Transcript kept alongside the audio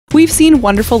We've seen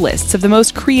wonderful lists of the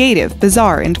most creative,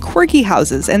 bizarre, and quirky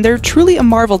houses, and they're truly a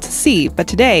marvel to see, but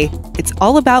today, it's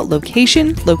all about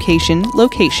location, location,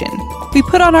 location. We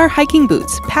put on our hiking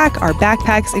boots, pack our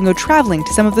backpacks, and go traveling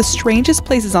to some of the strangest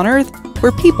places on Earth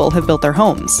where people have built their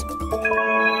homes.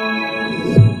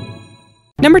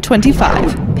 Number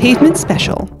 25. Pavement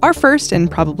Special. Our first and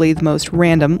probably the most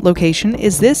random location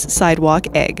is this sidewalk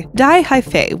egg. Dai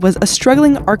Haifei was a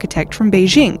struggling architect from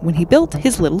Beijing when he built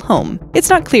his little home. It's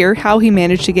not clear how he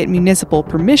managed to get municipal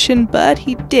permission, but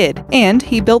he did. And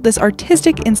he built this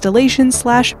artistic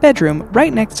installation/bedroom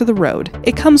right next to the road.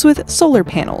 It comes with solar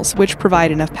panels, which provide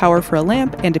enough power for a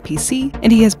lamp and a PC,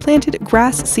 and he has planted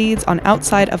grass seeds on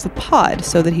outside of the pod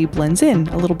so that he blends in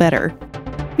a little better.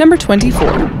 Number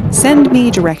 24. Send me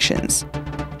directions.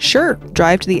 Sure,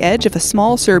 drive to the edge of a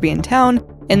small Serbian town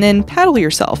and then paddle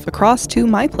yourself across to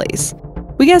my place.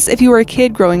 We guess if you were a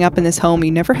kid growing up in this home,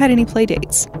 you never had any play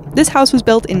dates. This house was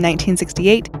built in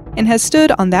 1968 and has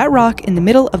stood on that rock in the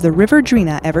middle of the River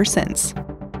Drina ever since.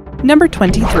 Number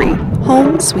 23.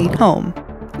 Home Sweet Home.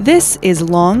 This is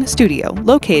Long Studio,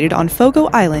 located on Fogo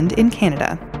Island in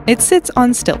Canada. It sits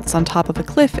on stilts on top of a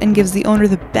cliff and gives the owner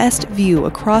the best view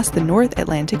across the North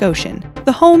Atlantic Ocean.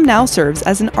 The home now serves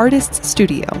as an artist's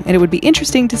studio, and it would be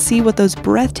interesting to see what those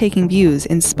breathtaking views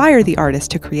inspire the artist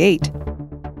to create.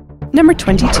 Number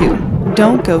 22.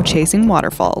 Don't go chasing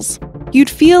waterfalls. You'd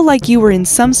feel like you were in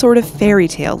some sort of fairy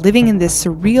tale living in this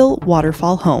surreal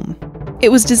waterfall home.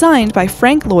 It was designed by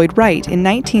Frank Lloyd Wright in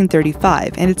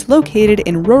 1935, and it's located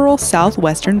in rural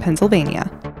southwestern Pennsylvania.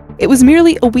 It was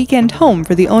merely a weekend home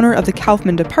for the owner of the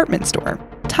Kaufman department store.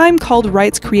 Time called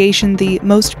Wright's creation the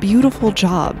most beautiful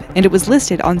job, and it was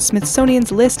listed on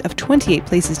Smithsonian's list of 28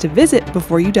 places to visit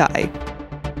before you die.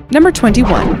 Number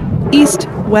 21. East,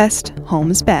 West,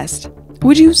 Home's Best.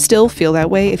 Would you still feel that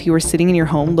way if you were sitting in your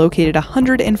home located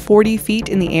 140 feet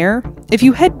in the air? If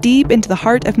you head deep into the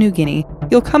heart of New Guinea,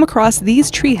 you'll come across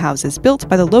these tree houses built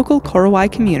by the local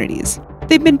Korowai communities.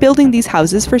 They've been building these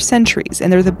houses for centuries,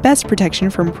 and they're the best protection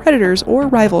from predators or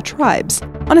rival tribes.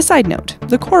 On a side note,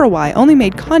 the Korowai only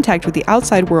made contact with the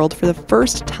outside world for the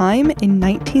first time in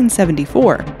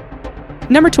 1974.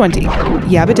 Number 20.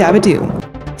 Yabba Dabba Doo.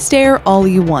 Stare all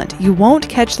you want, you won't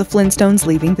catch the Flintstones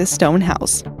leaving this stone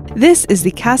house. This is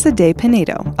the Casa de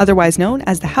Penedo, otherwise known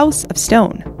as the House of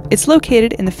Stone. It's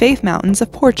located in the Faith Mountains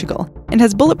of Portugal, and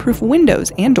has bulletproof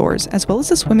windows and doors, as well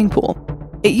as a swimming pool.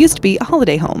 It used to be a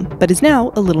holiday home, but is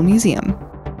now a little museum.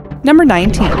 Number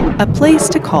 19. A place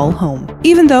to call home.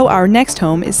 Even though our next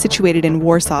home is situated in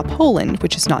Warsaw, Poland,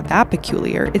 which is not that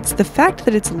peculiar, it's the fact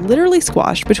that it's literally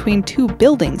squashed between two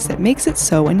buildings that makes it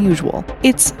so unusual.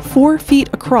 It's 4 feet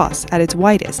across at its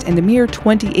widest and a mere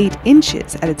 28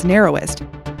 inches at its narrowest.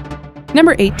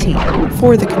 Number 18.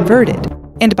 For the converted.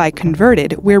 And by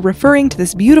converted, we're referring to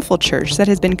this beautiful church that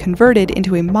has been converted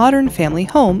into a modern family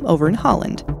home over in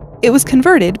Holland. It was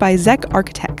converted by Zek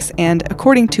Architects, and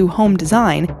according to Home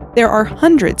Design, there are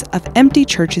hundreds of empty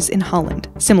churches in Holland,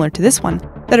 similar to this one,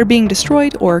 that are being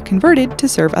destroyed or converted to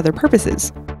serve other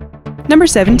purposes. Number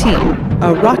 17.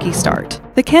 A rocky start.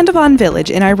 The Kandavan village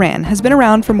in Iran has been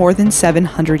around for more than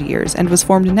 700 years and was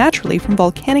formed naturally from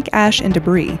volcanic ash and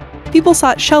debris. People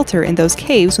sought shelter in those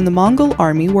caves when the Mongol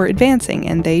army were advancing,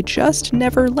 and they just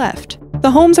never left. The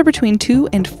homes are between 2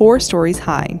 and 4 stories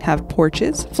high, have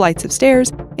porches, flights of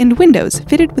stairs, and windows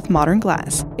fitted with modern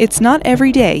glass. It's not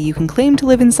every day you can claim to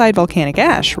live inside volcanic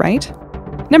ash, right?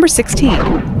 Number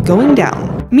 16. Going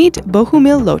down. Meet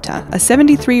Bohumil Lota, a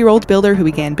 73-year-old builder who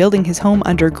began building his home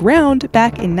underground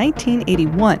back in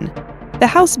 1981. The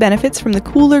house benefits from the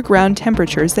cooler ground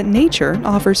temperatures that nature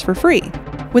offers for free.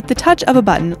 With the touch of a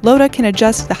button, Lota can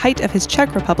adjust the height of his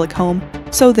Czech Republic home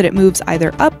so that it moves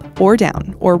either up or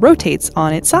down, or rotates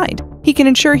on its side. He can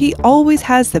ensure he always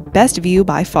has the best view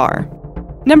by far.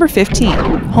 Number 15.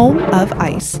 Home of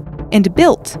Ice. And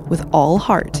built with all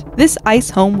heart. This ice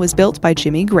home was built by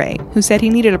Jimmy Gray, who said he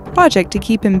needed a project to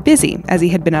keep him busy as he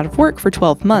had been out of work for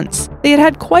 12 months. They had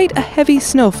had quite a heavy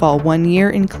snowfall one year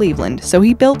in Cleveland, so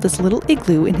he built this little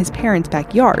igloo in his parents'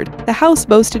 backyard. The house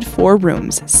boasted 4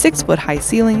 rooms, 6-foot-high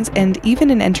ceilings, and even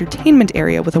an entertainment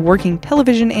area with a working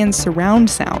television and surround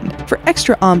sound. For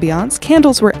extra ambiance,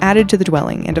 candles were added to the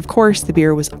dwelling, and of course the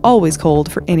beer was always cold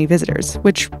for any visitors,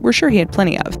 which we're sure he had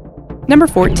plenty of. Number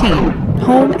 14.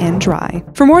 Home and dry.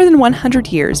 For more than 100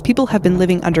 years, people have been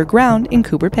living underground in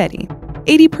Coober-Pedy.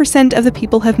 80% of the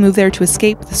people have moved there to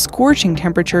escape the scorching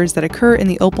temperatures that occur in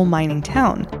the opal mining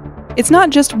town. It's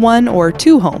not just 1 or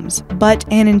 2 homes, but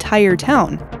an entire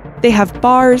town. They have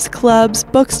bars, clubs,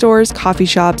 bookstores, coffee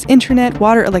shops, internet,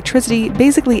 water, electricity,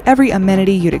 basically every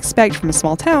amenity you'd expect from a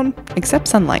small town, except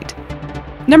sunlight.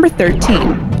 Number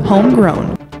 13.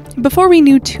 homegrown. Before we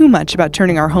knew too much about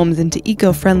turning our homes into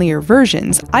eco-friendlier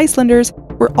versions, Icelanders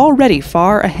were already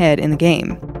far ahead in the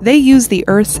game. They use the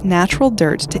Earth's natural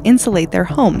dirt to insulate their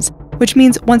homes, which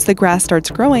means once the grass starts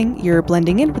growing, you're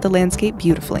blending in with the landscape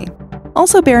beautifully.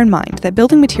 Also bear in mind that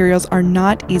building materials are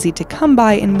not easy to come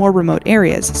by in more remote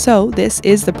areas, so this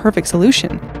is the perfect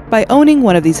solution. By owning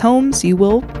one of these homes, you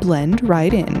will blend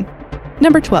right in.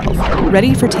 Number 12.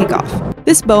 Ready for takeoff.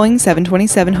 This Boeing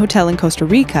 727 hotel in Costa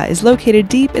Rica is located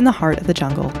deep in the heart of the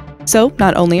jungle. So,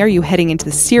 not only are you heading into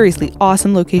the seriously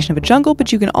awesome location of a jungle,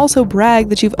 but you can also brag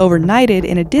that you've overnighted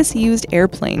in a disused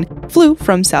airplane, flew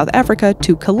from South Africa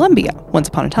to Colombia once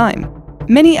upon a time.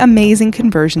 Many amazing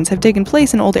conversions have taken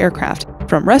place in old aircraft,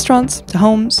 from restaurants to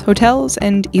homes, hotels,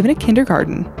 and even a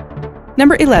kindergarten.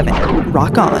 Number 11.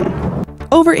 Rock on.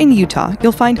 Over in Utah,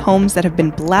 you'll find homes that have been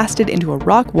blasted into a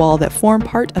rock wall that form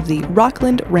part of the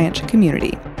Rockland Ranch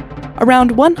community.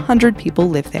 Around 100 people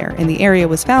live there, and the area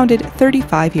was founded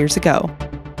 35 years ago.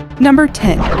 Number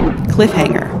 10.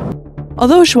 Cliffhanger.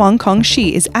 Although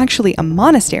Zhuangkongxi is actually a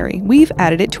monastery, we've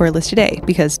added it to our list today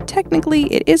because technically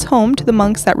it is home to the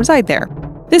monks that reside there.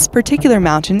 This particular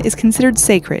mountain is considered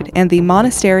sacred, and the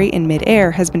monastery in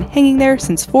mid-air has been hanging there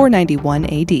since 491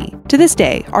 AD. To this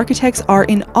day, architects are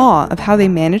in awe of how they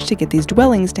managed to get these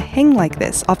dwellings to hang like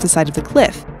this off the side of the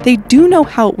cliff. They do know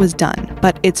how it was done,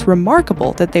 but it's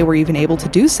remarkable that they were even able to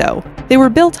do so. They were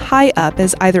built high up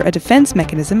as either a defense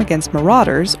mechanism against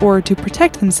marauders or to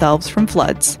protect themselves from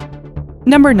floods.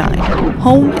 Number 9.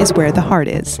 Home is where the heart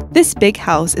is. This big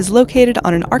house is located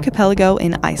on an archipelago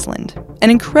in Iceland. An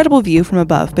incredible view from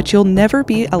above, but you'll never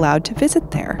be allowed to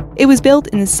visit there. It was built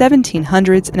in the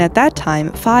 1700s, and at that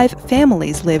time, 5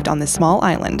 families lived on this small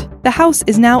island. The house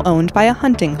is now owned by a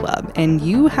hunting club, and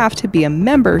you have to be a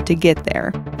member to get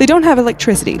there. They don't have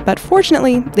electricity, but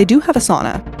fortunately, they do have a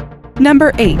sauna.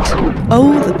 Number 8.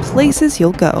 Oh, the places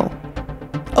you'll go.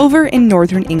 Over in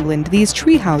northern England, these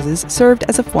tree houses served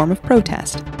as a form of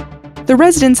protest. The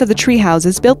residents of the tree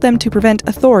houses built them to prevent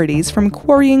authorities from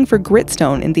quarrying for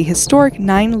gritstone in the historic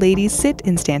 9 Ladies Sit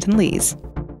in Stanton Leys.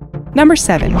 Number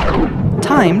 7.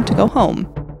 Time to go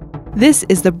home. This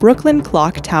is the Brooklyn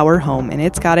Clock Tower home, and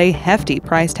it's got a hefty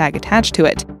price tag attached to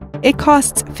it. It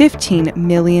costs $15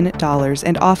 million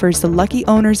and offers the lucky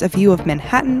owners a view of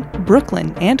Manhattan,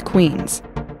 Brooklyn, and Queens.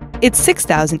 It's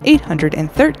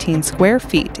 6,813 square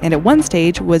feet, and at one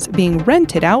stage was being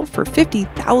rented out for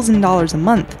 $50,000 a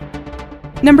month.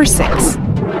 Number 6.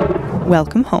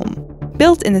 Welcome home.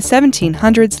 Built in the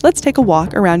 1700s, let's take a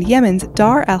walk around Yemen's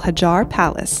Dar al-Hajjar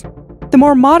Palace. The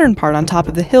more modern part on top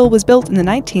of the hill was built in the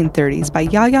 1930s by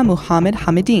Yahya Muhammad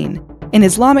Hamidin, an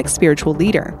Islamic spiritual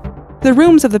leader. The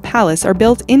rooms of the palace are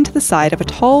built into the side of a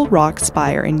tall rock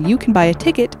spire, and you can buy a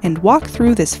ticket and walk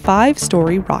through this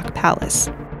 5-story rock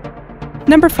palace.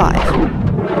 Number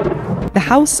 5. The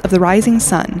House of the Rising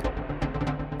Sun.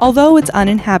 Although it's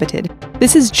uninhabited,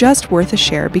 this is just worth a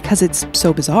share because it's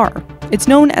so bizarre. It's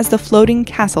known as the Floating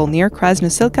Castle near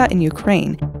Krasnosilka in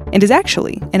Ukraine, and is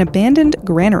actually an abandoned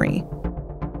granary.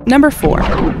 Number 4.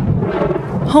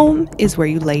 Home is where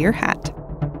you lay your hat.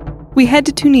 We head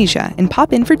to Tunisia and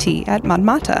pop in for tea at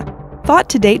Matmata. Thought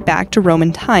to date back to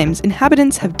Roman times,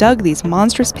 inhabitants have dug these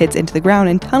monstrous pits into the ground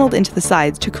and tunneled into the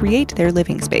sides to create their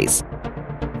living space.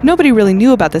 Nobody really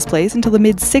knew about this place until the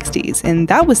mid-60s, and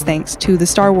that was thanks to the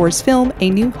Star Wars film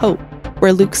A New Hope,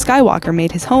 where Luke Skywalker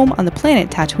made his home on the planet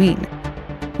Tatooine.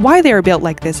 Why they are built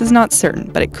like this is not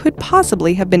certain, but it could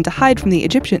possibly have been to hide from the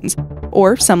Egyptians,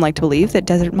 or some like to believe that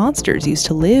desert monsters used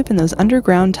to live in those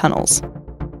underground tunnels.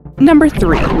 Number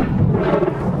 3.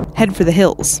 Head for the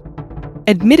hills.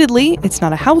 Admittedly, it's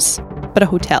not a house, but a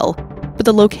hotel, but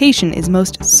the location is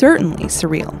most certainly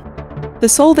surreal. The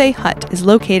Solvay Hut is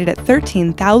located at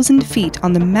 13,000 feet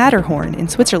on the Matterhorn in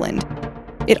Switzerland.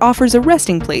 It offers a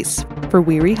resting place for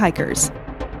weary hikers.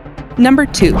 Number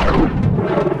 2.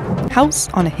 House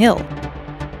on a hill.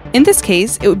 In this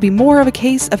case, it would be more of a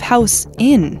case of house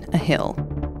in a hill.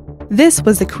 This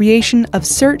was the creation of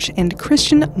Search and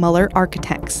Christian Muller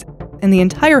architects, and the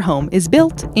entire home is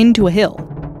built into a hill.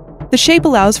 The shape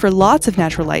allows for lots of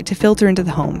natural light to filter into the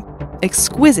home,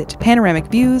 exquisite panoramic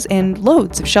views, and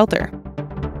loads of shelter.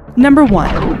 Number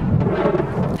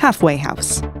 1. Halfway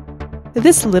House.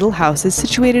 This little house is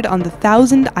situated on the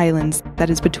Thousand Islands that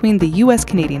is between the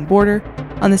US-Canadian border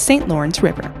on the St. Lawrence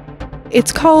River.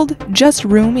 It's called Just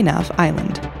Room Enough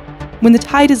Island. When the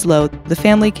tide is low, the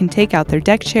family can take out their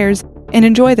deck chairs and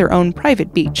enjoy their own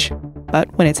private beach. But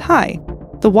when it's high,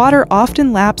 the water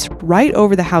often laps right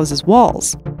over the house's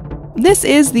walls. This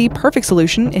is the perfect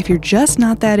solution if you're just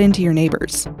not that into your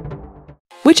neighbors.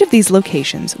 Which of these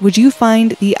locations would you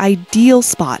find the ideal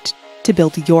spot to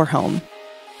build your home.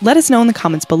 Let us know in the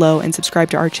comments below and subscribe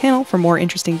to our channel for more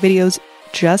interesting videos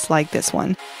just like this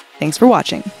one. Thanks for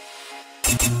watching.